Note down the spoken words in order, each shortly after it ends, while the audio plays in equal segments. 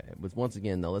But once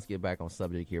again, though, let's get back on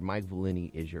subject here. Mike Valenti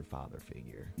is your father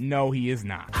figure. No, he is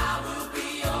not.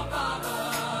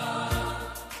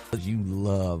 You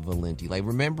love Valenti. Like,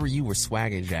 remember you were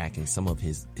swagger jacking some of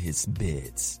his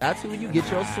bits. That's who you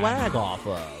get your swag off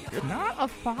of. Not a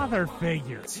father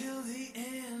figure. Till the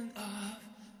end of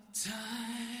time.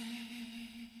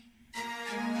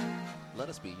 Let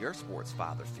us be your sports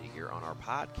father figure on our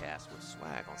podcast with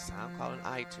swag on SoundCloud and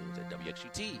iTunes at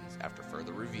WXUTs after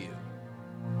further review.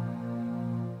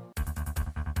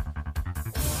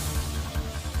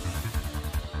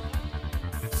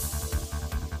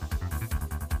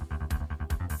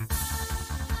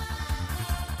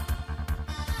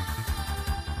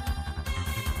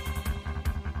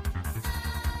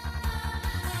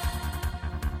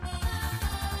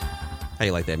 How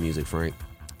you like that music, Frank?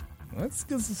 That's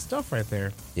good stuff right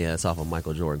there. Yeah, it's off of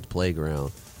Michael Jordan's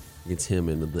Playground. It's him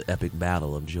in the epic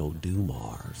battle of Joe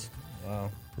Dumars.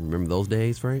 Wow. Remember those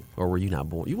days, Frank? Or were you not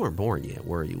born? You weren't born yet,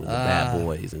 were you? When the Bad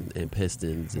Boys and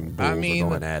Pistons and Bulls were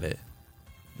going at it.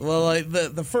 Well, like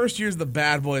the first years the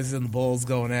Bad Boys and the Bulls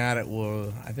going at it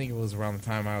were, I think it was around the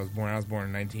time I was born. I was born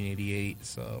in 1988,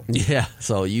 so. Yeah,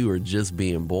 so you were just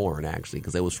being born, actually,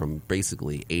 because it was from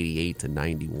basically 88 to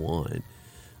 91.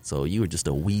 So you were just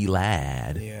a wee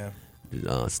lad. Yeah.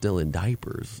 Still in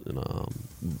diapers. And,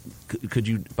 could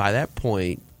you, by that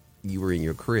point, you were in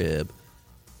your crib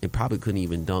and probably couldn't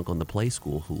even dunk on the play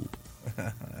school hoop.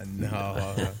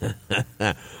 No.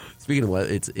 Speaking of what,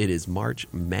 it is March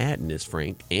Madness,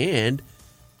 Frank. And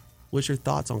what's your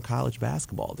thoughts on college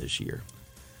basketball this year?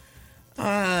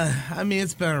 I mean,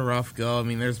 it's been a rough go. I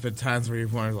mean, there's been times where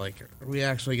you've wondered, like, are we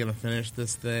actually going to finish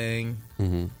this thing?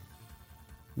 Mm-hmm.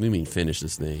 What do you mean finish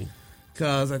this thing?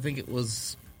 Because I think it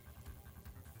was...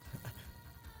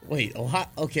 Wait, Ohio...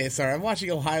 Okay, sorry. I'm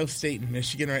watching Ohio State and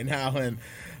Michigan right now, and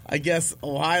I guess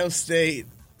Ohio State...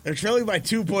 They're trailing by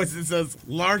 2 points. It says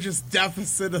largest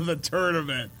deficit of the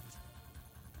tournament.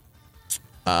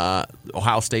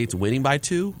 Ohio State's winning by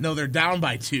 2? No, they're down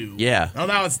by 2. Yeah. Oh,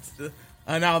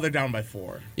 now they're down by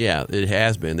 4. Yeah, it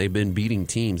has been. They've been beating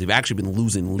teams. They've actually been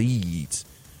losing leads,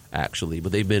 actually,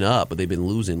 but they've been up, but they've been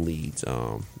losing leads.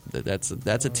 That's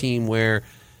a team where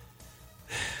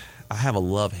I have a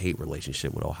love-hate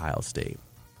relationship with Ohio State.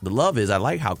 The love is I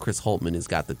like how Chris Holtmann has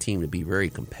got the team to be very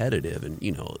competitive and,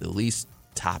 at least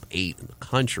top 8 in the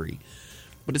country.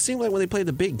 But it seems like when they play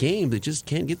the big game, they just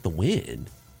can't get the win.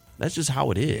 That's just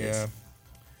how it is. Yeah.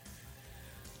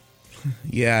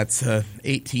 Yeah, it's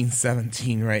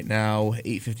 18-17 right now,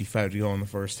 8:55 to go in the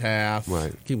first half.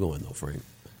 Right. Keep going, though, Frank.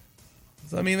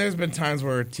 So, I mean, there's been times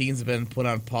where teams have been put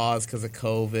on pause because of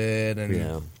COVID. And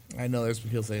yeah. I know there's been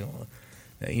people saying, well,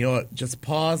 you know what, just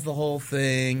pause the whole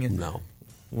thing. No.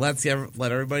 Let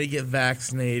everybody get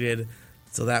vaccinated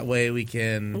so that way we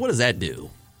can... What does that do?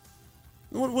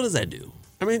 What does that do?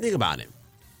 I mean, think about it.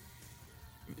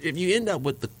 If you end up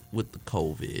with the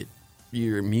COVID,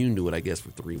 you're immune to it, I guess,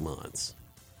 for 3 months.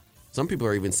 Some people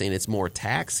are even saying it's more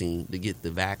taxing to get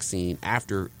the vaccine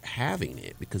after having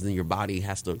it because then your body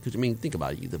has to. Because I mean, think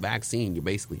about it. The vaccine, you're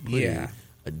basically putting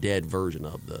a dead version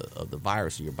of the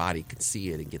virus, so your body can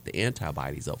see it and get the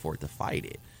antibodies up for it to fight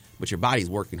it. But your body's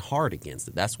working hard against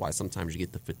it. That's why sometimes you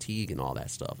get the fatigue and all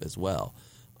that stuff as well.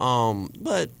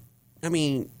 But I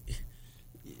mean,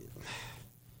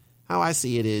 how I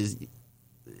see it is,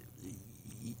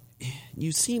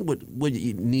 you've seen what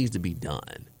needs to be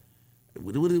done.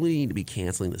 What do we need to be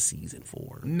canceling the season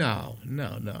for? No.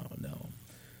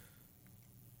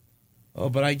 Oh,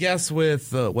 but I guess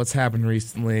with what's happened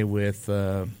recently with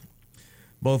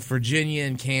both Virginia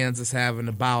and Kansas having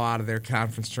to bow out of their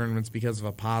conference tournaments because of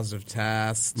a positive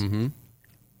test, and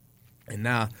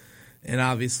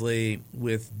obviously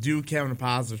with Duke having a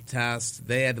positive test,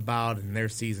 they had to bow out and their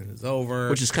season is over.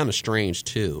 Which is kind of strange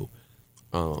too.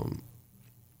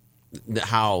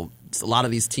 How a lot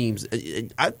of these teams,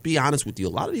 I'd be honest with you, a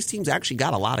lot of these teams actually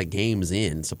got a lot of games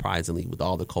in, surprisingly, with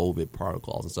all the COVID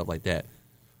protocols and stuff like that.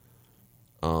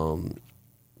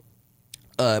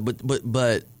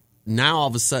 But now all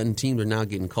of a sudden teams are now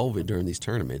getting COVID during these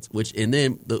tournaments, and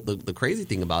then the crazy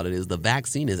thing about it is the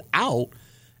vaccine is out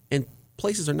and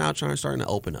places are now starting to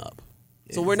open up.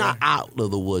 So we're not out of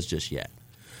the woods just yet.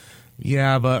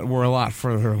 Yeah, but we're a lot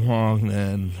further along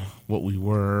than what we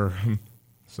were.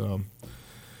 So,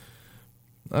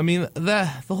 I mean, the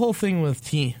whole thing with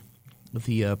the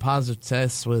positive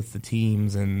tests with the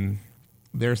teams and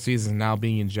their season now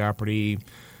being in jeopardy.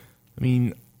 I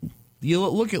mean, you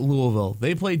look at Louisville.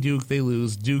 They play Duke, they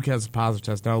lose. Duke has a positive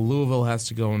test. Now Louisville has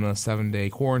to go in a 7-day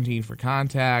quarantine for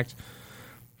contact.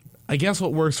 I guess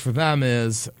what works for them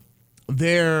is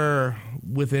they're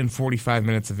within 45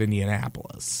 minutes of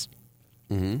Indianapolis.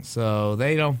 So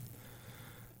they don't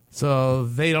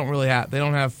really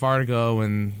have far to go,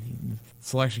 and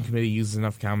selection committee uses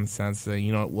enough common sense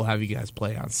that, we'll have you guys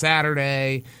play on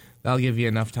Saturday. That'll give you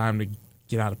enough time to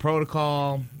get out of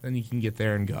protocol, and you can get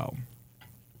there and go.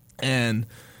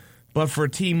 But for a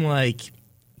team like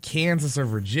Kansas or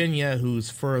Virginia, who's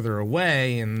further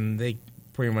away, and they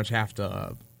pretty much have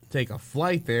to take a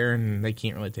flight there, and they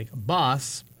can't really take a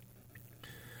bus,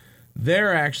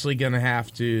 they're actually going to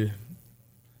have to.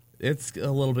 It's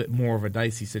a little bit more of a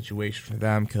dicey situation for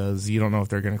them because you don't know if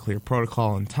they're going to clear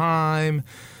protocol in time.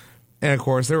 And, of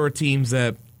course, there were teams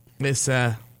that,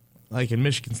 like in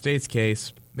Michigan State's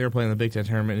case, they were playing the Big Ten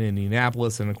tournament in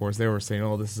Indianapolis, and, of course, they were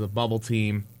saying, this is a bubble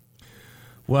team.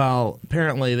 Well,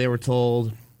 apparently they were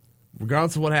told,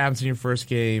 regardless of what happens in your first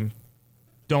game,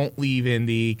 don't leave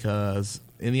Indy because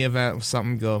in the event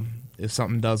if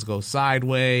something does go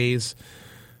sideways,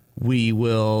 we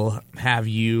will have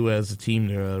you as a team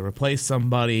to replace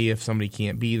somebody if somebody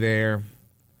can't be there.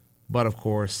 But, of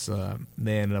course,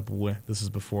 they ended up this is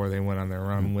before they went on their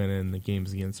run winning the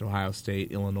games against Ohio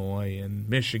State, Illinois, and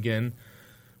Michigan,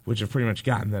 which have pretty much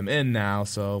gotten them in now,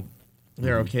 so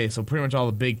they're okay. So pretty much all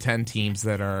the Big Ten teams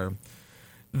that are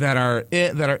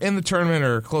in the tournament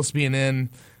or close to being in,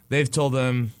 they've told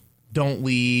them, don't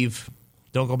leave,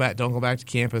 don't go back to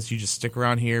campus. You just stick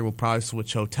around here. We'll probably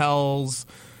switch hotels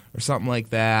or something like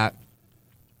that.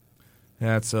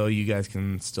 That's so you guys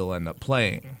can still end up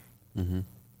playing. Mm-hmm.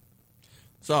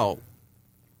 So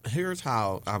here's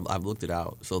how I've looked it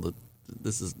out. So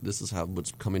this is how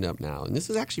what's coming up now, and this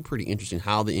is actually pretty interesting.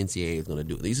 How the NCAA is going to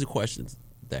do it. These are questions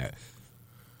that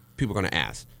people are going to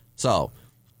ask. So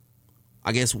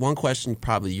I guess one question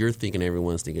probably you're thinking,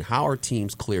 everyone's thinking, how are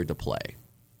teams cleared to play?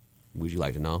 Would you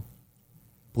like to know?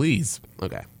 Please.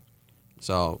 Okay.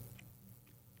 So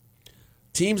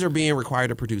teams are being required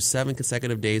to produce 7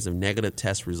 consecutive days of negative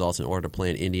test results in order to play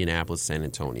in Indianapolis, San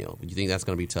Antonio. Do you think that's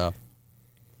going to be tough?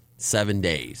 7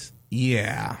 days.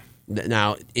 Yeah.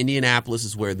 Now, Indianapolis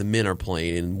is where the men are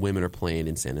playing and women are playing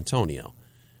in San Antonio.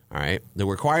 All right. The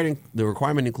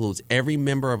requirement includes every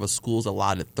member of a school's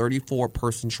allotted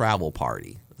 34-person travel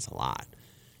party. That's a lot.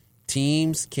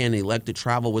 Teams can elect to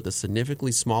travel with a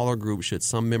significantly smaller group should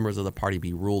some members of the party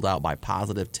be ruled out by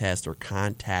positive test or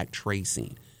contact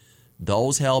tracing.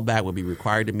 Those held back will be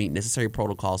required to meet necessary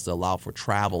protocols to allow for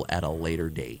travel at a later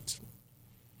date.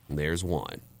 There's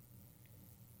one.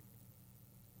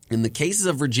 In the cases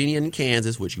of Virginia and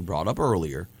Kansas, which you brought up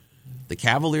earlier, the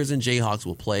Cavaliers and Jayhawks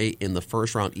will play in the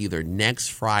first round either next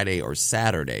Friday or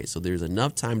Saturday. So there's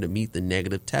enough time to meet the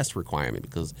negative test requirement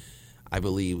because I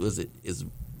believe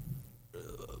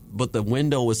but the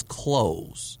window is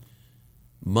closed.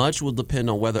 Much will depend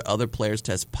on whether other players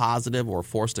test positive or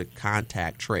forced to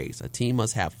contact trace. A team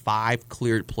must have 5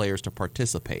 cleared players to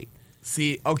participate.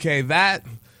 See, okay, that's...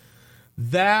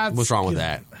 What's wrong with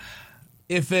that?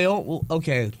 If they don't...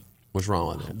 Okay. What's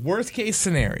wrong with it? Worst case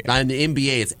scenario. Now, in the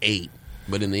NBA, it's 8.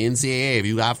 But in the NCAA, if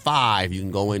you got 5, you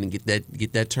can go in and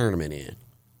get that tournament in.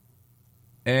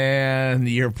 And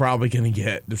you're probably going to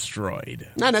get destroyed.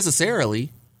 Not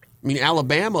necessarily. I mean,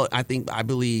 Alabama, I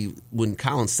believe when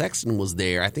Colin Sexton was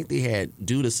there, I think they had,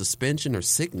 due to suspension or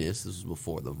sickness, this was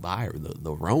before the virus,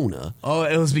 the Rona. Oh,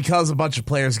 it was because a bunch of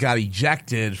players got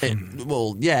ejected. And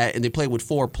they played with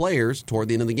 4 players toward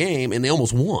the end of the game, and they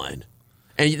almost won.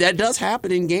 And that does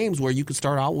happen in games where you could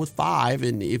start out with 5,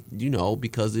 and if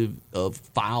because of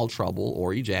foul trouble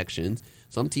or ejections,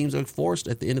 some teams are forced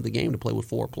at the end of the game to play with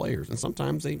 4 players, and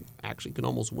sometimes they actually can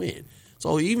almost win.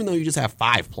 So even though you just have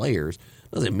 5 players,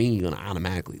 doesn't mean you're going to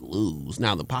automatically lose.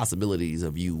 Now, the possibilities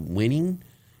of you winning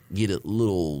get a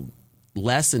little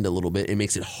lessened a little bit. It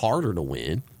makes it harder to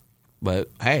win. But,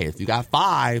 hey, if you got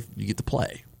 5, you get to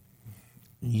play.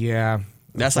 Yeah.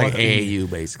 That's like AAU,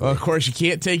 basically. Well, of course, you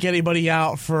can't take anybody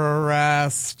out for a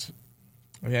rest.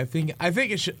 I mean, I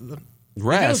think it should...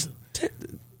 Rest?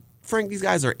 Frank, these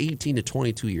guys are 18 to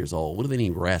 22 years old. What do they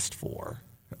need rest for?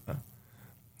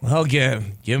 Well,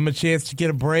 give them a chance to get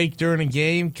a break during a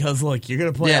game because, look, you're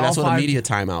going to play all 5. Yeah, that's what a media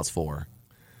timeout's for.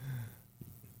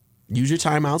 Use your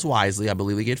timeouts wisely. I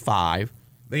believe they get 5.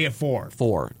 They get 4.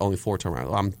 4. Only 4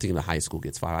 timeouts. I'm thinking the high school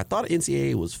gets 5. I thought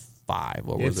NCAA was 5.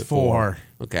 Or was it's it 4?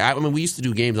 4. Okay. I mean, we used to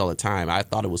do games all the time. I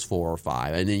thought it was 4 or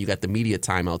 5. And then you got the media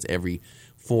timeouts every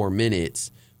 4 minutes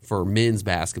for men's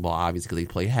basketball, obviously, because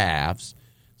they play halves.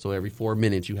 So every 4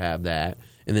 minutes you have that.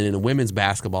 And then in the women's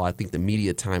basketball, I think the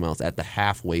media timeout's at the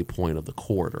halfway point of the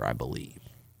quarter, I believe.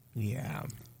 Yeah.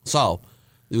 So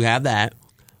you have that.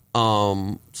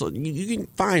 So you can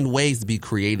find ways to be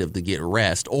creative to get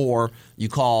rest, or you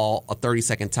call a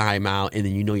 30-second timeout and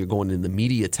then you're going into the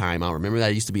media timeout. Remember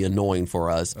that used to be annoying for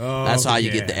us. That's how you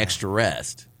get the extra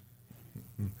rest.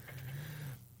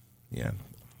 Yeah.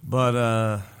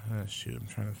 But, shoot, I'm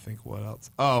trying to think what else.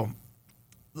 Oh,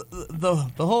 the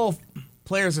whole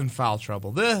players in foul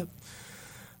trouble.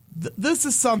 This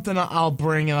is something I'll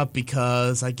bring up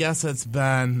because I guess it's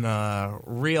been a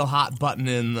real hot button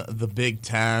in the Big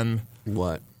Ten.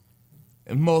 What?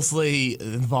 Mostly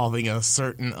involving a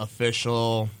certain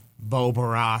official, Bo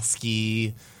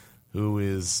Borowski, who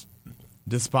is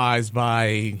despised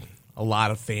by a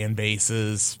lot of fan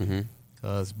bases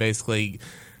because basically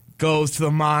goes to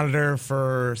the monitor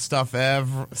for stuff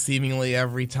seemingly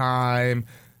every time.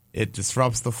 It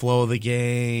disrupts the flow of the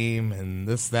game and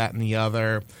this, that, and the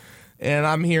other. And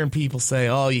I'm hearing people say,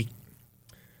 you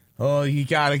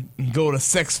got to go to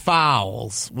 6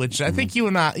 fouls, which I think you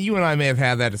and I may have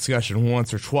had that discussion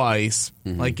once or twice.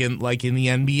 Like in the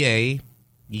NBA,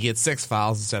 you get 6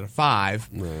 fouls instead of 5.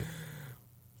 Right.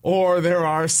 Or there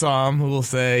are some who will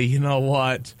say, you know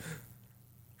what?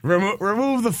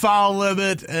 Remove the foul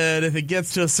limit, and if it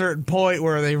gets to a certain point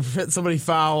where they fit so many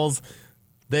fouls,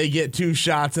 they get 2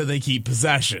 shots and they keep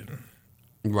possession.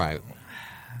 Right.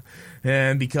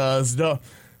 And because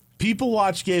people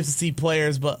watch games to see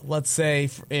players, but let's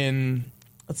use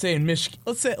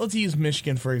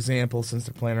Michigan for example, since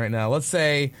they're playing right now. Let's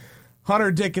say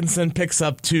Hunter Dickinson picks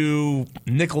up 2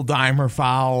 nickel-dimer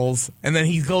fouls, and then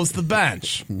he goes to the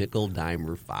bench.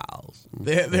 Nickel-dimer fouls.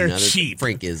 They're Another cheap.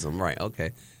 Frankism, right?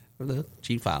 Okay.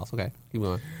 Cheap fouls. Okay, keep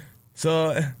going. So,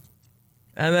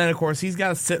 and then of course he's got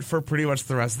to sit for pretty much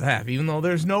the rest of the half, even though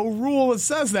there's no rule that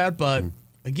says that. But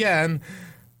again,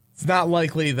 it's not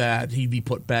likely that he'd be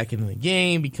put back into the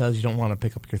game because you don't want to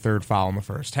pick up your 3rd foul in the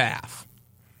first half.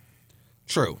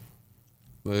 True,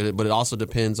 but it also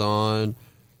depends on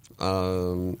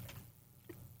how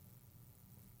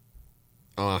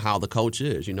the coach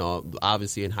is.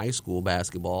 Obviously in high school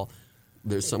basketball,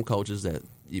 there's some coaches that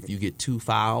if you get 2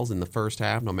 fouls in the first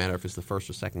half, no matter if it's the first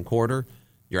or second quarter,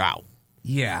 you're out.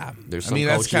 Yeah. There's some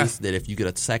coaches that if you get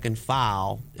a second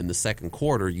foul in the second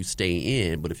quarter, you stay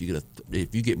in. But if you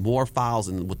get more fouls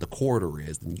than what the quarter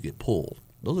is, then you get pulled.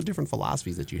 Those are different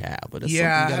philosophies that you have. But that's something you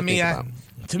gotta think about.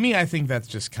 To me, I think that's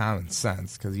just common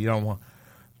sense because you don't want.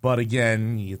 But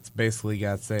again, it's basically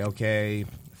got to say, okay,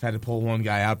 I've had to pull one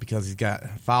guy out because he's got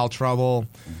foul trouble.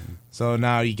 So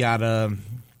now you got to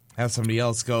have somebody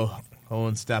else go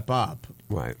and step up.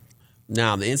 Right.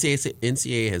 Now, the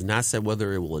NCAA has not said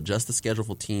whether it will adjust the schedule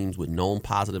for teams with known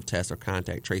positive tests or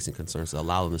contact tracing concerns to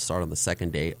allow them to start on the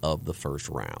second day of the first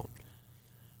round.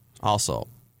 Also,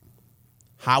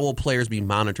 how will players be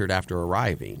monitored after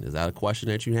arriving? Is that a question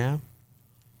that you have?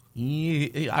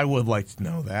 Yeah, I would like to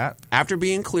know that. After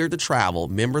being cleared to travel,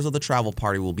 members of the travel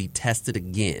party will be tested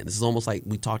again. This is almost like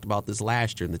we talked about this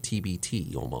last year in the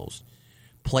TBT almost.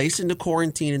 Placed into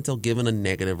quarantine until given a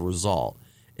negative result,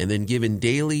 and then given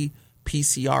daily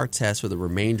PCR tests for the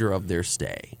remainder of their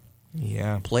stay.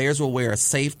 Yeah. Players will wear a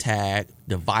safe tag,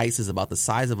 devices about the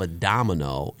size of a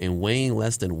domino and weighing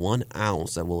less than 1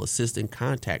 ounce that will assist in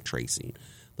contact tracing.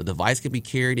 The device can be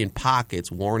carried in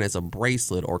pockets, worn as a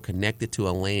bracelet, or connected to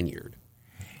a lanyard.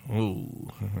 Ooh.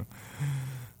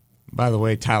 By the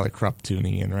way, Tyler Krupp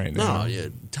tuning in right now. No, yeah,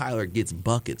 Tyler gets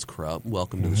buckets, Krupp.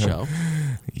 Welcome to the show.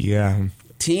 Yeah.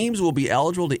 Teams will be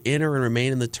eligible to enter and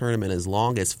remain in the tournament as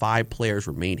long as 5 players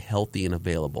remain healthy and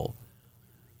available.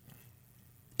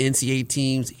 NCAA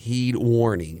teams, heed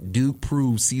warning. Duke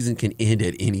proves season can end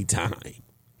at any time.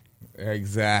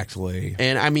 Exactly.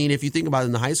 And, I mean, if you think about it,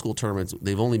 in the high school tournaments,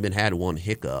 they've only had one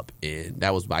hiccup, and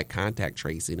that was by contact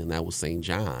tracing, and that was St.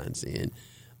 John's. And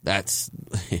that's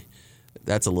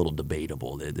a little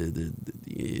debatable.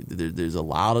 There's a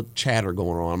lot of chatter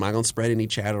going on. I'm not going to spread any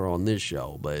chatter on this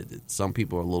show, but some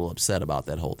people are a little upset about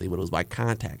that whole thing. But it was by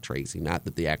contact tracing, not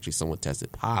that someone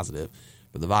tested positive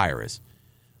for the virus.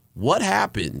 What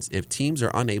happens if teams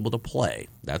are unable to play?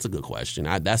 That's a good question.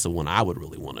 That's the one I would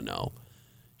really want to know.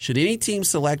 Should any team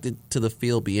selected to the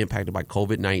field be impacted by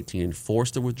COVID-19 and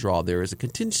forced to withdraw, there is a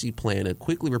contingency plan to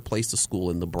quickly replace the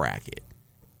school in the bracket.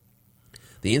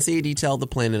 The NCAA detailed the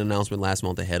plan in an announcement last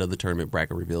month ahead of the tournament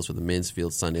bracket reveals for the men's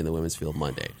field Sunday and the women's field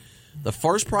Monday. The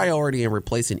first priority in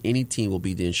replacing any team will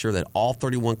be to ensure that all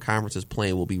 31 conferences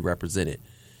playing will be represented.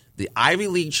 The Ivy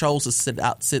League chose to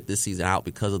sit this season out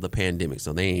because of the pandemic,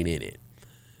 so they ain't in it.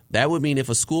 That would mean if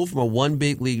a school from a one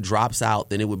big league drops out,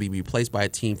 then it would be replaced by a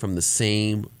team from the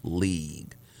same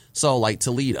league. So, like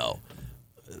Toledo,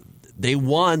 they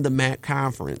won the MAC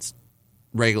conference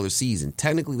regular season.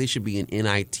 Technically, they should be an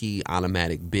NIT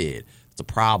automatic bid. It's a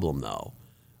problem, though.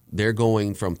 They're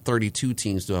going from 32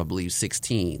 teams to, I believe,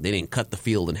 16. They didn't cut the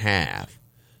field in half.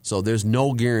 So there's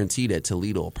no guarantee that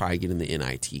Toledo will probably get in the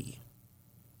NIT.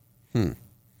 Yeah.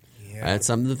 That's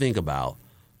something to think about.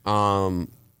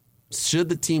 Should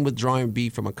the team withdrawing be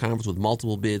from a conference with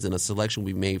multiple bids and a selection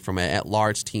be made from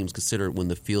at-large teams considered when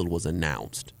the field was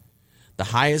announced? The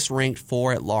highest-ranked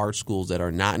 4 at-large schools that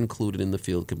are not included in the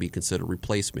field could be considered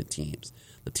replacement teams.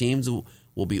 The teams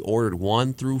will be ordered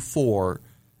 1 through 4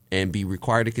 and be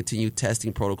required to continue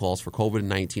testing protocols for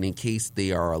COVID-19 in case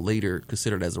they are later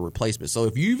considered as a replacement. So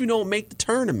if you even don't make the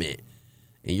tournament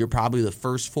and you're probably the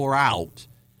first 4 out,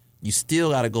 you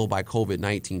still got to go by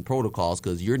COVID-19 protocols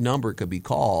because your number could be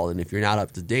called, and if you're not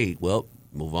up to date, well,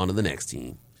 move on to the next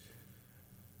team.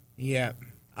 Yeah.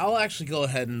 I'll actually go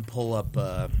ahead and pull up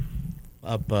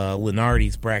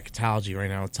Lenardi's bracketology right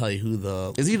now. I'll tell you who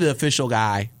the... Is he the official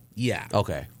guy? Yeah.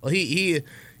 Okay. Well,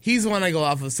 he's the one I go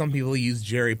off of. Some people use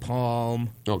Jerry Palm.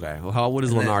 Okay. Well, what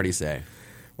does Lenardi say?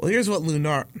 Well, here's what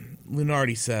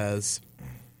Lunardi says.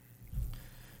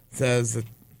 It says that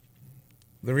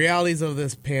the realities of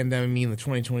this pandemic mean the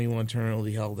 2021 tournament will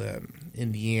be held in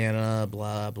Indiana,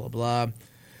 blah, blah, blah.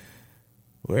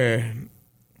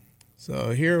 So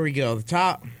here we go. The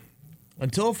top...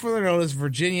 Until further notice,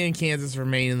 Virginia and Kansas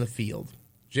remain in the field.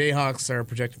 Jayhawks are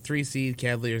projected 3 seed,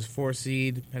 Cavaliers 4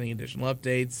 seed, pending additional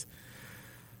updates.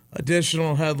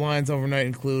 Additional headlines overnight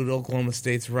include Oklahoma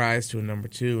State's rise to a number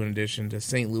 2, in addition to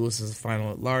St. Louis's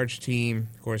final at-large team.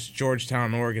 Of course, Georgetown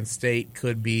and Oregon State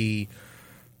could be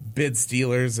bid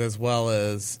stealers, as well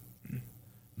as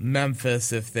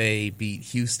Memphis if they beat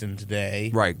Houston today.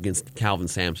 Right, against Calvin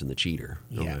Sampson, the cheater.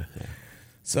 Yeah. Okay.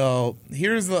 So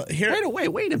here's the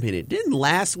Wait a minute. Didn't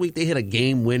last week they hit a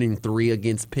game-winning 3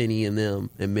 against Penny and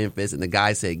them in Memphis, and the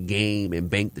guy said game and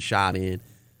banked the shot in?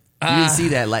 You didn't see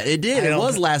that? It did. It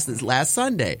was last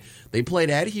Sunday. They played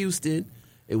at Houston.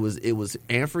 It was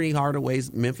Anthony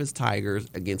Hardaway's Memphis Tigers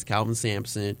against Calvin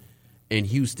Sampson in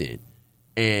Houston,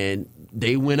 and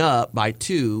they went up by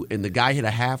 2, and the guy hit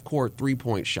a half-court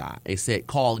 3-point shot. They said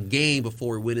call game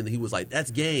before he went in. He was like,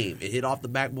 "That's game." It hit off the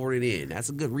backboard and in. That's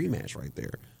a good rematch right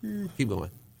there. Keep going.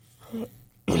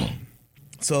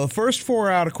 So the first 4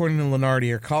 out, according to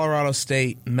Lenardi, are Colorado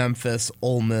State, Memphis,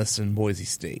 Ole Miss, and Boise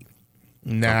State.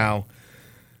 Now,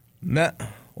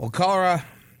 Colorado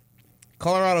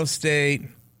State,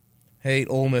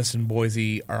 Ole Miss, and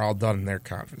Boise are all done in their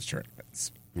conference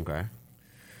tournaments. Okay.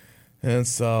 And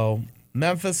so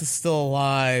Memphis is still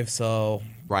alive, so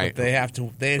right. They'd have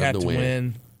to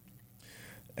win.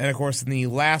 And of course, in the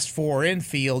last 4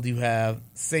 infield, you have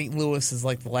St. Louis is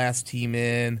like the last team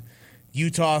in.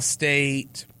 Utah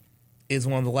State is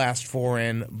one of the last 4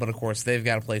 in, but of course they've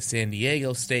got to play San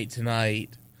Diego State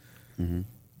tonight.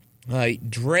 Mm-hmm.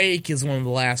 Drake is one of the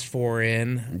last 4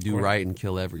 in. Do right and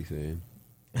kill everything.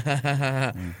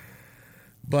 But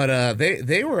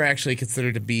they were actually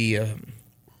considered to be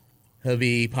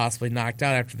possibly knocked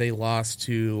out after they lost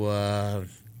to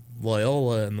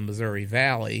Loyola in the Missouri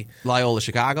Valley. Loyola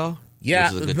Chicago?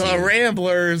 Yeah, the team.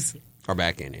 Ramblers are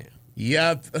back in it.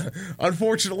 Yep.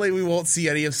 Unfortunately, we won't see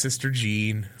any of Sister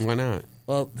Jean. Why not?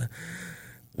 Well,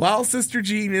 while Sister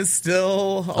Jean is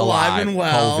still alive and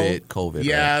well. COVID.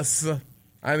 Yes. Right?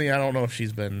 I mean, I don't know if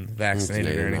she's been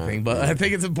vaccinated or anything, but I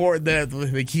think it's important that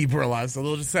they keep her alive. So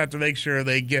they'll just have to make sure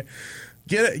they give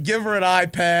her an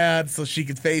iPad so she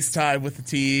can FaceTime with the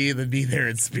team and be there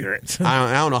in spirit.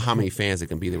 I don't know how many fans that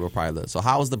can be there. We'll probably so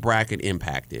how is the bracket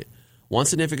impacted? One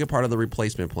significant part of the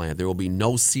replacement plan, there will be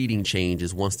no seeding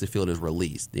changes once the field is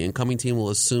released. The incoming team will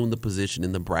assume the position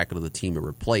in the bracket of the team it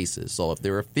replaces. So if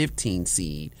they're a 15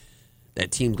 seed,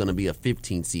 that team's going to be a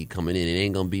 15 seed coming in. It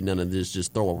ain't going to be none of this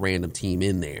just throw a random team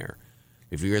in there.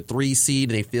 If you're a 3 seed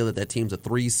and they feel that team's a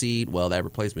 3 seed, well, that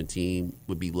replacement team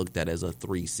would be looked at as a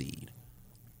 3 seed.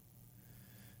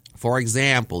 For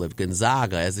example, if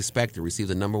Gonzaga, as expected, receives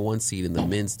a number 1 seed in the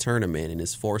men's tournament and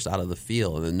is forced out of the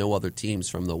field and then no other teams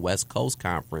from the West Coast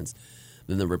Conference,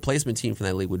 then the replacement team from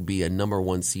that league would be a number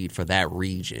 1 seed for that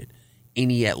region.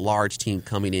 Any at-large team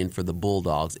coming in for the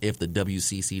Bulldogs, if the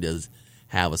WCC does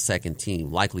have a second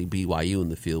team, likely BYU in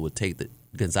the field, would take the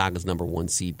Gonzaga's number 1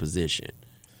 seed position.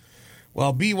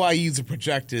 Well, BYU's a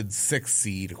projected 6th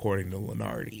seed, according to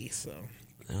Lenardi, so...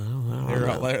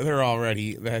 They're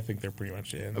already. I think they're pretty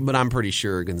much in. But I'm pretty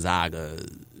sure Gonzaga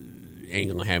ain't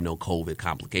gonna have no COVID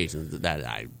complications that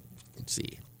I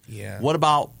see. Yeah. What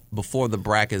about before the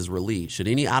bracket is released? Should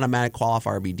any automatic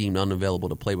qualifier be deemed unavailable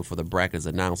to play before the bracket is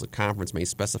announced? The conference may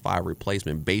specify a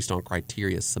replacement based on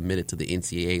criteria submitted to the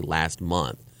NCAA last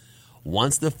month.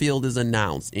 Once the field is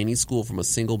announced, any school from a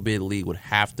single bid league would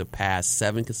have to pass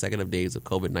 7 consecutive days of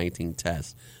COVID-19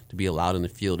 tests to be allowed in the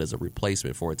field as a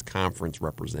replacement for its conference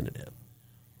representative.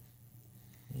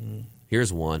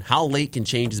 Here's one. How late can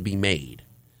changes be made?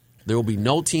 There will be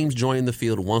no teams joining the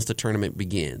field once the tournament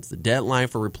begins. The deadline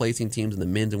for replacing teams in the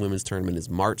men's and women's tournament is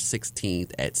March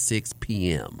 16th at 6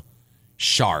 p.m.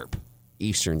 sharp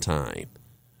Eastern Time.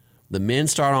 The men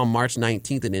start on March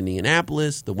 19th in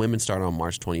Indianapolis. The women start on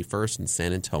March 21st in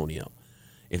San Antonio.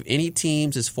 If any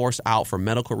teams is forced out for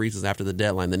medical reasons after the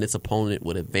deadline, then its opponent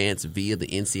would advance via the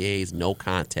NCAA's no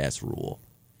contest rule.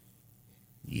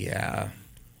 Yeah.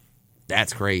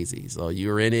 That's crazy. So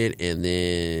you're in it, and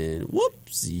then,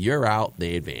 whoops, you're out.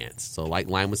 They advance. So like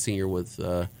Lima Senior with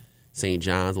St.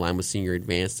 John's, Lima Senior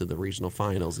advanced to the regional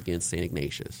finals against St.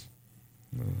 Ignatius.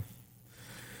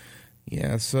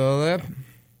 Yeah, so that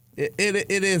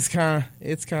it is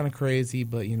kind of crazy,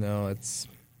 but it's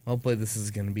hopefully this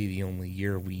is going to be the only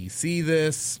year we see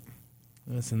this,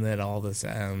 and that all this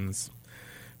ends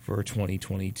for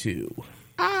 2022.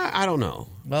 I don't know.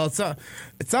 Well,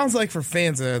 it sounds like for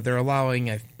fans they're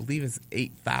allowing, I believe it's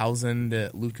 8,000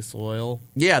 at Lucas Oil.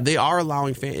 Yeah, they are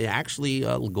allowing fans actually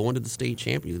going to the state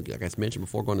champions. Like I mentioned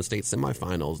before, going to state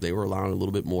semifinals, they were allowing a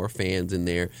little bit more fans in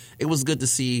there. It was good to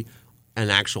see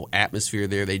an actual atmosphere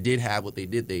there. They did have what they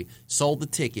did. They sold the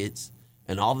tickets,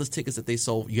 and all the tickets that they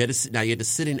sold, you had to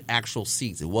sit in actual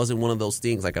seats. It wasn't one of those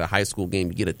things like at a high school game.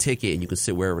 You get a ticket and you can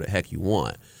sit wherever the heck you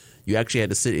want. You actually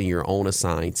had to sit in your own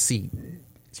assigned seat.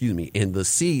 Excuse me. And the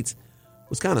seats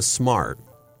was kind of smart.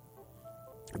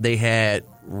 They had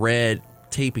red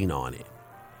taping on it.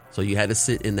 So you had to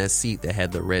sit in that seat that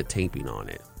had the red taping on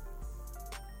it.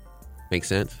 Make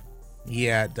sense?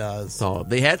 Yeah, it does. So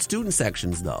they had student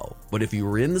sections, though. But if you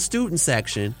were in the student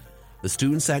section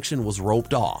was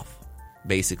roped off,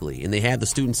 basically. And they had the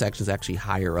student sections actually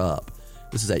higher up.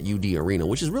 This is at UD Arena,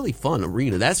 which is really fun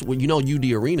arena. That's what UD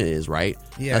Arena is, right?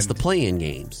 Yeah. That's the play-in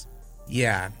games.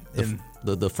 Yeah.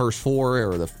 The first four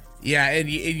or the... Yeah, in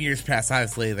years past,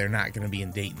 obviously, they're not going to be in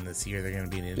Dayton this year. They're going to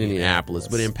be in Indianapolis.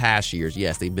 But in past years,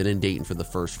 yes, they've been in Dayton for the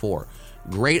first four.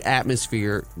 Great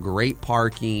atmosphere, great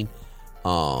parking.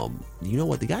 You know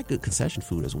what? They got good concession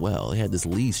food as well. They had this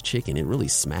Lee's chicken. It really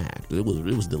smacked. It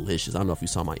was delicious. I don't know if you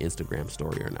saw my Instagram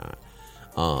story or not.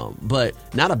 But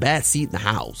not a bad seat in the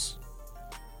house.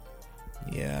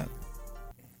 Yeah.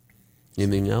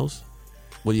 Anything else?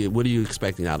 What are you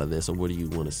expecting out of this, or what do you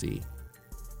want to see?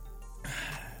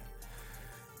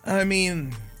 I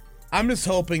mean, I'm just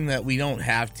hoping that we don't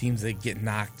have teams that get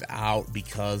knocked out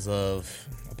because of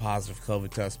a positive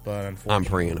COVID test, but unfortunately... I'm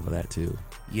praying for that, too.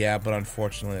 Yeah, but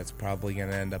unfortunately, it's probably going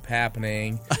to end up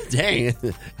happening. Dang.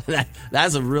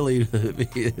 That's a really...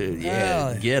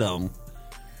 yeah, get them.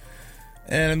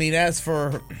 And, I mean, as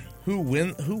for who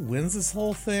wins this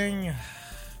whole thing,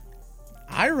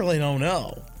 I really don't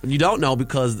know. You don't know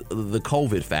because of the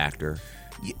COVID factor.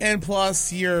 And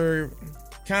plus, you're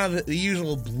kind of the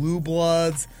usual blue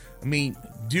bloods. I mean,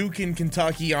 Duke and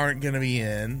Kentucky aren't going to be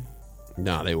in.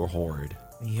 No, they were horrid.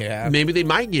 Yeah. Maybe they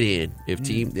might get in if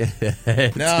teams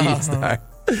start.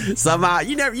 Somehow,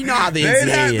 you know how the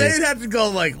NCAA is. They'd have to go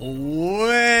like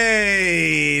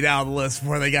way down the list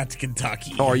before they got to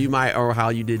Kentucky. Or how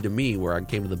you did to me, where I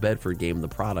came to the Bedford game and the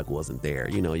product wasn't there.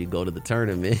 You go to the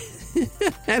tournament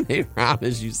and they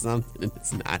promise you something and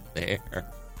it's not there.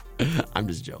 I'm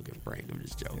just joking, Frank. I'm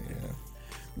just joking. Yeah.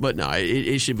 But no,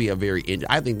 it should be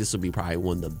I think this will be probably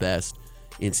one of the best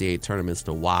NCAA tournaments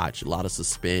to watch. A lot of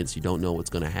suspense. You don't know what's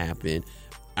going to happen.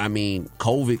 I mean,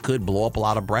 COVID could blow up a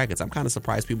lot of brackets. I'm kind of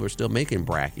surprised people are still making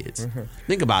brackets. Mm-hmm.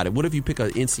 Think about it. What if you pick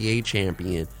an NCAA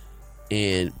champion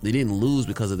and they didn't lose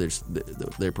because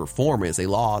of their performance? They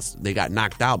lost. They got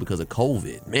knocked out because of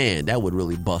COVID. Man, that would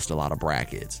really bust a lot of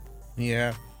brackets.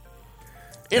 Yeah.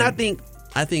 And I think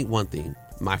one thing,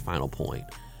 my final point,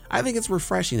 I think it's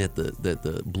refreshing that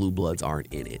the blue bloods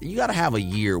aren't in it. You got to have a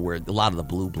year where a lot of the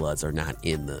blue bloods are not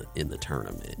in the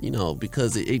tournament,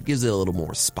 because it gives it a little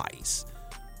more spice.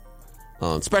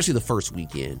 Especially the first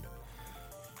weekend.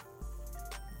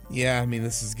 Yeah, I mean,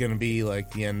 this is going to be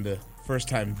like the end of first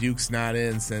time Duke's not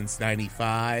in since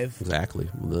 '95. Exactly.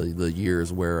 The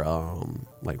years where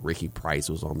like Ricky Price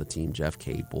was on the team, Jeff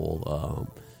Capel,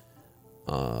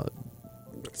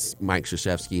 Mike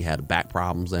Krzyzewski had back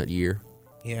problems that year.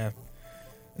 Yeah.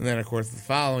 And then, of course, the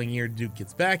following year, Duke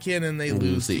gets back in and they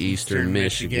lose to Eastern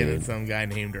Michigan and some guy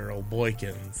named Earl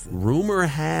Boykins. Rumor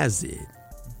has it,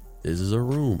 this is a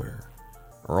rumor,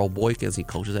 Earl Boykins, he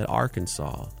coaches at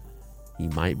Arkansas. He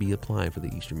might be applying for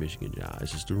the Eastern Michigan job.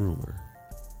 It's just a rumor.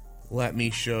 Let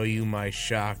me show you my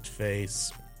shocked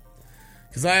face.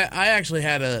 Because I actually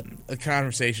had a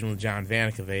conversation with John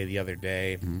Vanicave the other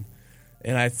day,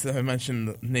 and I mentioned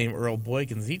the name Earl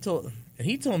Boykins. He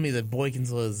told me that Boykins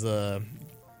was, I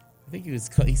think he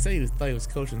said thought he was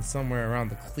coaching somewhere around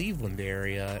the Cleveland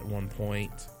area at one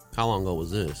point. How long ago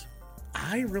was this?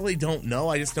 I really don't know.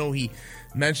 I just know he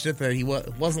mentioned it that he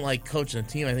wasn't like coaching a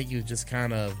team. I think he was just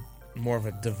kind of more of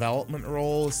a development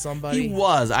role as somebody. He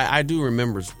was. I do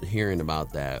remember hearing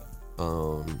about that.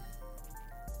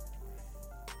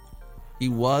 He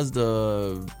was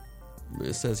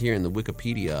it says here in the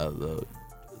Wikipedia, the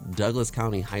Douglas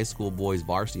County High School boys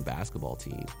varsity basketball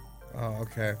team. Oh,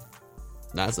 okay.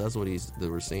 That's what they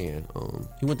were saying.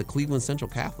 He went to Cleveland Central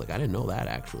Catholic. I didn't know that,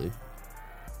 actually.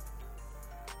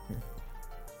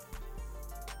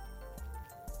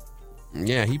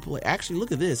 Yeah, he played. Actually,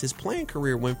 look at this. His playing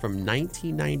career went from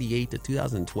 1998 to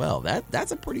 2012.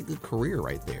 That's a pretty good career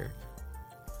right there.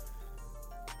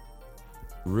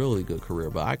 Really good career.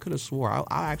 But I could have swore I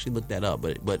actually looked that up.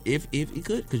 But if he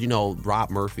could, because Rob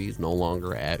Murphy's no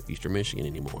longer at Eastern Michigan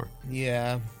anymore.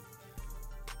 Yeah.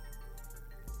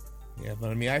 Yeah, but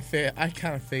I mean, I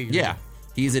kind of figured. Yeah,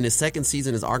 he's in his second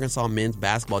season as Arkansas men's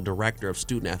basketball director of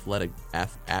student athlete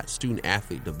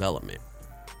development.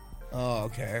 Oh,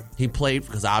 okay. He played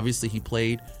for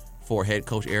head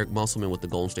coach Eric Musselman with the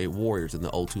Golden State Warriors in the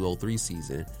 02-03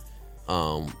 season.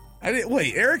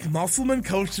 Eric Musselman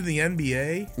coached in the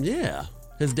NBA? Yeah.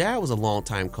 His dad was a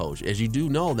longtime coach. As you do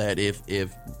know that if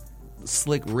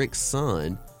Slick Rick's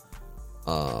son,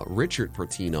 Richard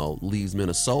Pertino, leaves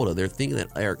Minnesota, they're thinking that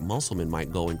Eric Musselman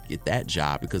might go and get that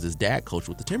job because his dad coached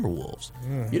with the Timberwolves.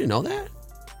 You didn't know that?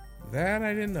 That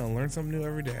I didn't know. Learn something new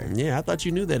every day. Yeah, I thought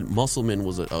you knew that Musselman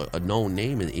was a known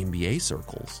name in NBA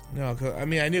circles. No, I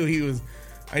mean, I knew he was.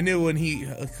 I knew when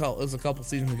it was a couple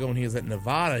seasons ago when he was at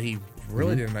Nevada, he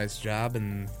really did a nice job,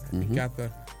 and he got I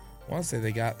want to say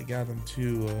they got them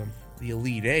to the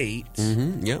Elite Eight.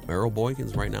 Yep, Earl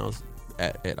Boykins right now is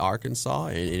at Arkansas,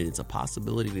 and it's a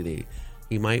possibility that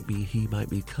he might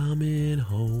be coming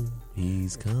home.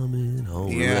 He's coming home.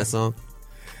 Remember that song?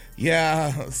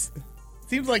 Yeah.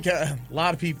 Seems like a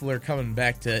lot of people are coming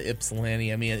back to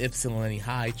Ypsilanti. I mean, at Ypsilanti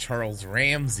High, Charles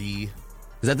Ramsey.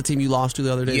 Is that the team you lost to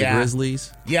the other day, the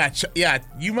Grizzlies? Yeah,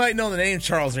 you might know the name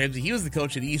Charles Ramsey. He was the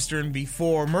coach at Eastern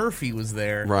before Murphy was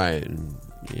there. Right.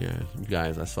 Yeah, you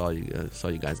guys, I saw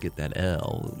you guys get that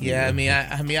L. Yeah, I mean,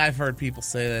 I've heard people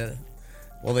say that.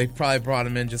 Well, they probably brought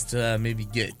him in just to maybe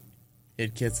get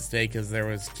kids to stay because there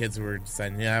was kids who were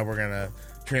deciding, we're gonna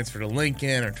transfer to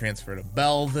Lincoln or transfer to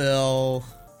Belleville.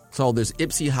 So there's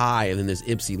Ypsi High and then there's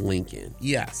Ypsi Lincoln.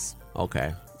 Yes.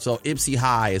 Okay. So Ypsi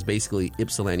High is basically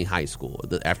Ypsilanti High School,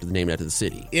 after the name after the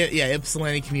city.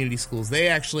 Ypsilanti Community Schools. They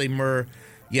actually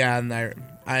and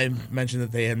I mentioned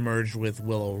that they had merged with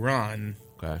Willow Run.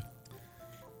 Okay.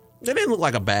 They didn't look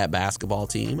like a bad basketball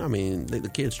team. I mean, the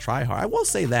kids try hard. I will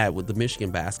say that with the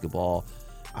Michigan basketball,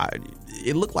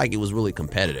 it looked like it was really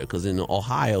competitive because in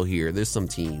Ohio here, there's some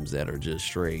teams that are just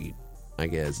straight, I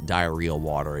guess, diarrhea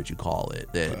water, as you call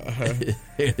it. That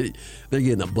they're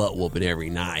getting a butt whooping every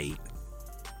night.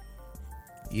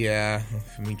 Yeah,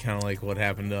 I mean, kind of like what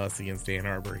happened to us against Ann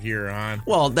Arbor Huron.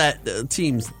 Well, that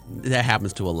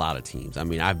happens to a lot of teams. I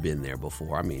mean, I've been there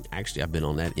before. I mean, actually, I've been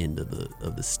on that end of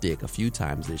the stick a few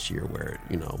times this year, where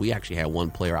we actually had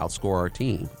one player outscore our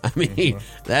team. I mean,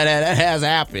 that has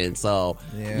happened. So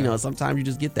sometimes you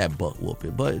just get that butt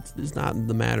whooping, but it's not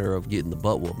the matter of getting the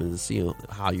butt whooping. It's seeing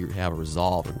how you have a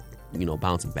resolve and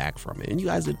bouncing back from it. And you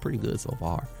guys did pretty good so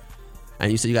far.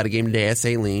 And you said you got a game today at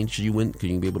St. Lean. Should you win? Could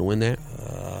you be able to win that?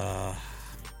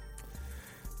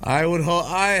 I would hope.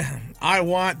 I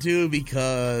want to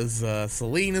because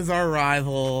Saline is our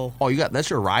rival. Oh,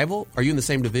 that's your rival? Are you in the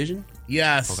same division?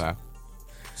 Yes. Okay.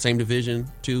 Same division,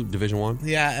 Division 1?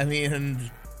 Yeah, I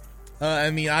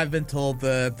mean, I've been told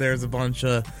that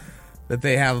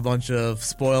they have a bunch of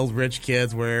spoiled rich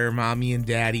kids where mommy and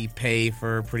daddy pay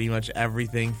for pretty much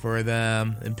everything for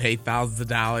them and pay thousands of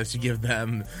dollars to give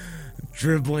them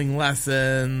dribbling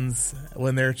lessons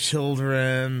when they're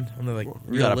children. When they're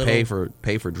you gotta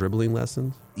pay for dribbling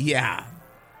lessons. Yeah,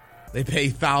 they pay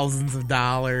thousands of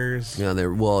dollars. Yeah,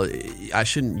 you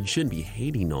shouldn't be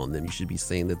hating on them. You should be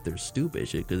saying that they're stupid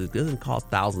because it doesn't cost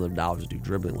thousands of dollars to do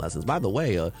dribbling lessons. By the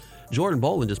way, Jordan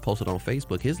Bolin just posted on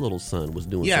Facebook his little son was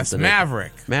doing something.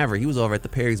 Maverick. He was over at the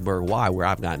Perrysburg Y, where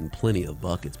I've gotten plenty of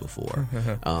buckets before.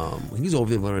 He's over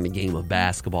there learning a game of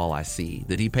basketball, I see.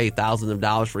 Did he pay thousands of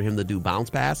dollars for him to do bounce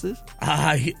passes?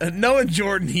 Knowing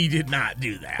Jordan, he did not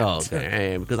do that. Oh,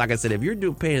 okay. Because like I said, if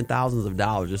you're paying thousands of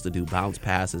dollars just to do bounce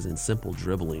passes and simple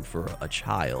dribbling for a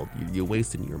child, you're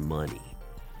wasting your money.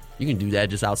 You can do that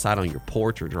just outside on your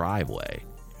porch or driveway.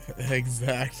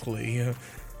 Exactly.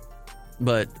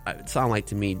 But it sounded like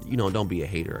to me, don't be a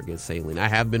hater against Saline. I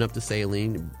have been up to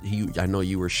Saline. I know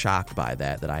you were shocked by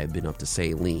that I had been up to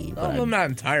Saline. But Well, not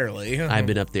entirely. I've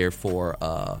been up there for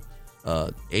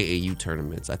AAU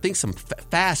tournaments. I think some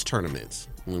fast tournaments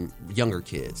when younger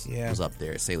kids was up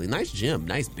there at Saline. Nice gym.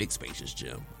 Nice big spacious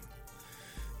gym.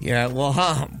 Yeah, well,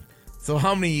 so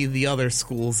how many of the other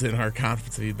schools in our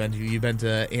conference have you been to? You've been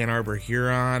to Ann Arbor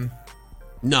Huron?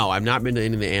 No, I've not been to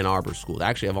any of the Ann Arbor schools.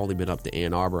 Actually, I've only been up to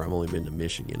Ann Arbor. I've only been to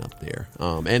Michigan up there.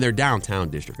 And their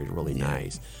downtown district is really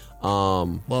nice.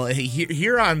 Well,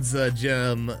 Huron's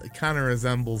gym kind of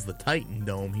resembles the Titan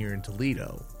Dome here in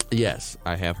Toledo. Yes,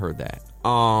 I have heard that.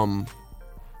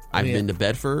 I've been to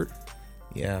Bedford.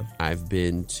 Yeah. I've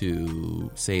been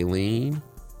to Saline.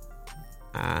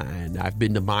 And I've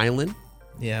been to Milan.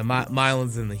 Yeah,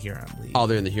 Milan's in the Huron League. Oh,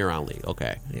 they're in the Huron League.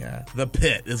 Okay. Yeah, the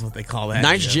Pit is what they call that.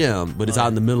 Nice gym, but it's out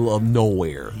in the middle of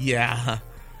nowhere. Yeah.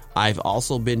 I've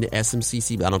also been to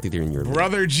SMCC, but I don't think they're in your league.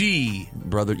 Brother G.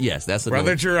 Yes, that's a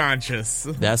Brother nice,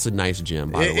 Gerontius. that's a nice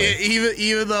gym, by the way.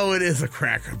 Even though it is a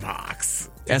cracker box.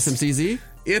 SMCZ?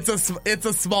 It's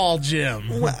a small gym.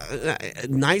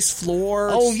 Nice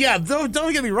floors. Oh yeah, don't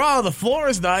get me wrong. The floor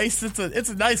is nice. It's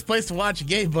a nice place to watch a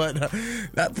game, but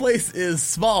that place is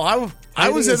small. I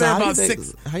was in there about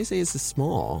 6. How do you say it's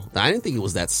small? I didn't think it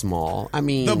was that small. I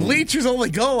mean, The bleachers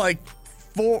only go like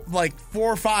 4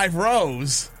 or 5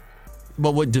 rows.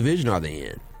 But what division are they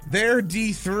in? They're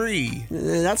D3.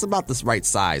 That's about the right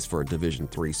size for a Division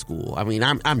III school. I mean,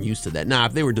 I'm used to that. Now,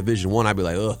 if they were Division I, I'd be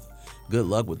like, ugh. Good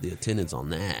luck with the attendance on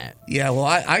that. Yeah, well,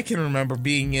 I can remember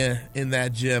being in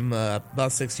that gym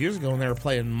about 6 years ago when they were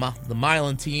playing the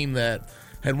Milan team that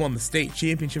had won the state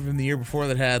championship in the year before,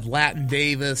 that had Latin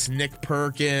Davis, Nick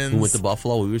Perkins. Who went to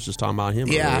Buffalo? We were just talking about him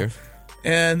earlier.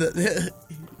 And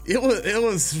it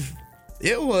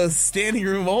was standing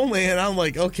room only, and I'm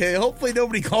like, okay, hopefully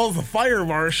nobody calls the fire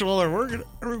marshal, or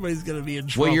everybody's gonna be in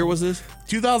trouble. What year was this?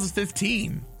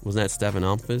 2015. Was that Stephen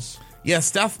Umpus? Yeah,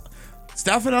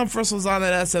 Stefan Umfris was on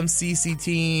that SMCC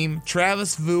team.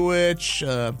 Travis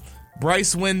Vuich,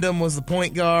 Bryce Wyndham was the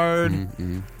point guard.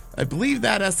 Mm-hmm. I believe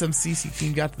that SMCC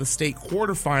team got to the state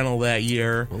quarterfinal that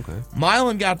year. Okay.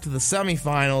 Milan got to the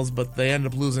semifinals, but they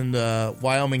ended up losing to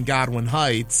Wyoming Godwin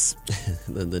Heights.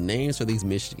 the names for these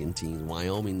Michigan teams,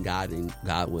 Wyoming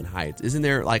Godwin Heights. Isn't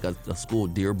there like a school,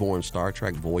 Dearborn Star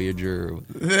Trek Voyager?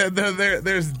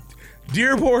 There's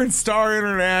Dearborn Star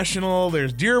International,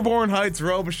 there's Dearborn Heights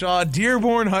Robichaud,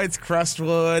 Dearborn Heights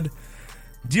Crestwood,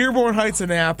 Dearborn Heights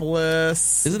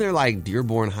Annapolis. Isn't there like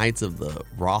Dearborn Heights of the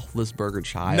Roethlisberger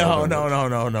child?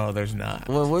 No, there's not.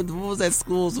 What was that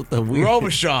school's with the weird?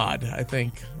 Robichaud, I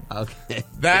think. Okay.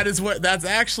 That's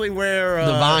actually where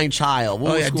Divine Child.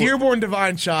 What school? Dearborn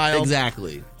Divine Child.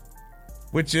 Exactly.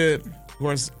 Which of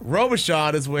course,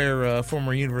 Robichaud is where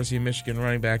former University of Michigan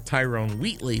running back Tyrone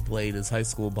Wheatley played his high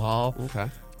school ball. Okay.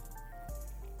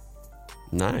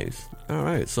 Nice. All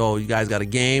right. So you guys got a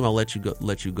game. I'll let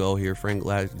you go here, Frank.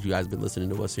 Glad you guys been listening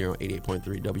to us here on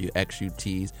 88.3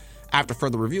 WXUT's After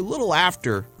Further Review. A little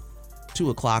after 2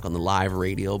 o'clock on the live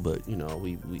radio, but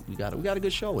we got a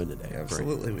good show in today.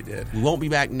 Absolutely, we did. We won't be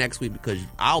back next week because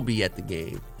I'll be at the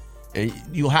game, and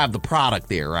you'll have the product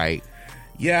there, right?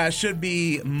 Yeah, it should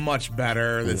be much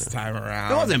better this time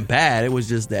around. It wasn't bad. It was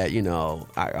just that,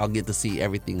 I'll get to see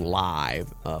everything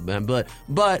live.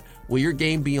 But will your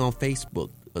game be on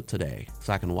Facebook today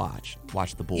so I can watch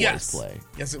the boys play?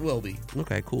 Yes, it will be.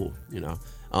 Okay, cool.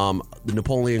 The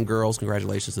Napoleon girls,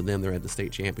 congratulations to them. They're at the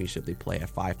state championship. They play at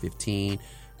 5:15.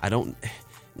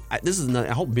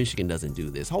 I hope Michigan doesn't do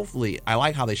this. Hopefully, I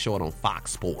like how they show it on Fox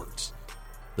Sports,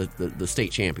 the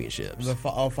state championships.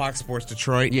 Fox Sports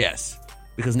Detroit? Yes.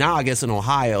 Because now I guess in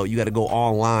Ohio, you got to go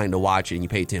online to watch it and you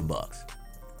pay $10.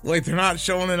 Wait, they're not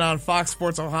showing it on Fox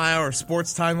Sports Ohio or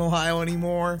Sports Time Ohio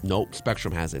anymore? Nope,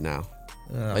 Spectrum has it now.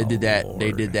 Oh, They did that. Lord.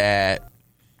 They did that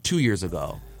 2 years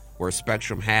ago, where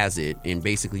Spectrum has it, and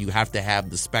basically you have to have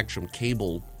the Spectrum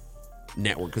cable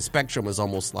network, because Spectrum is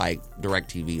almost like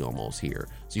DirecTV almost here.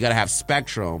 So you got to have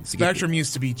Spectrum. Spectrum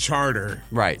used to be Charter.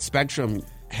 Right. Spectrum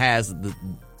has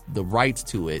the rights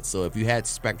to it. So if you had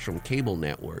Spectrum cable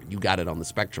network, you got it on the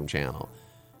Spectrum channel.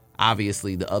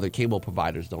 Obviously, the other cable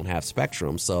providers don't have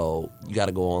Spectrum, so you got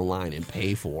to go online and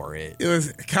pay for it. It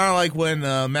was kind of like when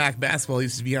Mac Basketball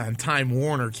used to be on Time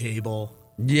Warner cable.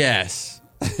 Yes.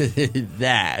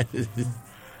 That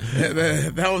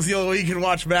was the only way you could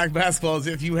watch Mac Basketball, is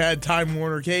if you had Time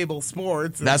Warner Cable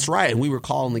Sports. That's right. And we were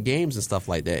calling the games and stuff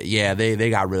like that. Yeah, they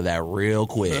got rid of that real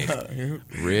quick.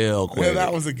 Real quick. Yeah,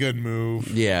 that was a good move.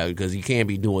 Yeah, because you can't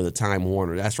be doing the Time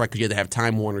Warner. That's right, because you had to have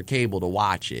Time Warner Cable to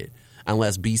watch it.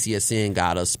 unless BCSN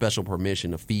got a special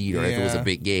permission to feed or if it was a Yeah.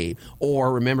 big game.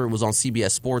 Or remember, it was on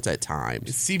CBS Sports at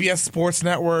times. CBS Sports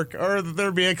Network, or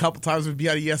there'd be a couple times it'd be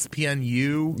on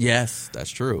ESPNU. Yes, that's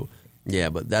true. Yeah,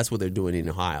 but that's what they're doing in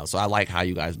Ohio. So I like how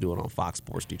you guys do it on Fox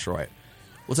Sports Detroit.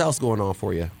 What's else going on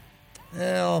for you?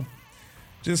 Well,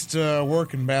 just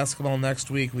working basketball next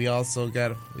week. We also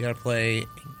got to play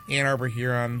Ann Arbor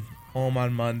here on home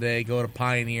on Monday. Go to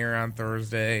Pioneer on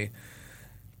Thursday.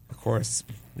 Of course,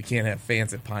 we can't have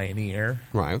fans at Pioneer.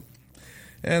 Right.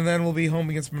 And then we'll be home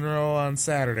against Monroe on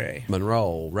Saturday.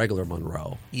 Monroe, regular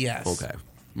Monroe. Yes. Okay.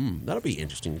 That'll be an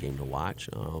interesting game to watch.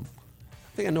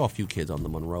 I think I know a few kids on the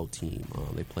Monroe team.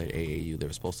 They played AAU. They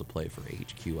were supposed to play for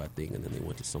HQ, I think, and then they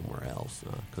went to somewhere else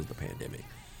because of the pandemic.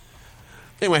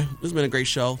 Anyway, this has been a great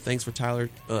show. Thanks for Tyler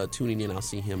tuning in. I'll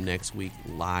see him next week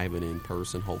live and in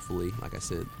person, hopefully. Like I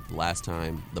said, last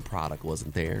time the product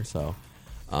wasn't there. So,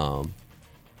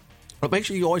 but make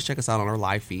sure you always check us out on our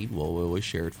live feed. We'll always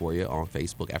share it for you on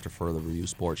Facebook after Further Review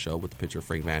Sports Show with the picture of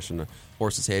Frank mashing the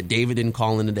horse's head. David didn't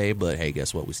call in today, but hey,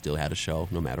 guess what? We still had a show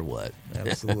no matter what.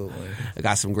 Absolutely. I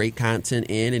got some great content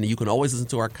in, and you can always listen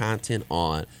to our content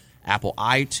on Apple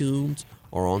iTunes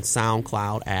or on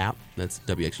SoundCloud app. That's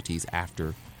WXUT's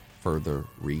After Further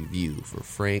Review. For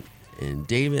Frank and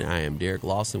David, I am Derek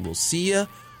Lawson. We'll see you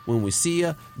when we see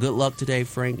you. Good luck today,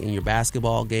 Frank, in your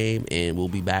basketball game, and we'll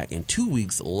be back in 2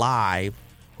 weeks live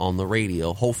on the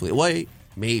radio. Hopefully, wait,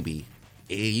 maybe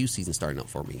AAU season starting up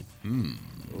for me.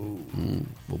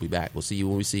 We'll be back. We'll see you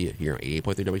when we see you here on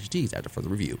 88.3 WXUT's After Further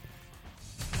Review.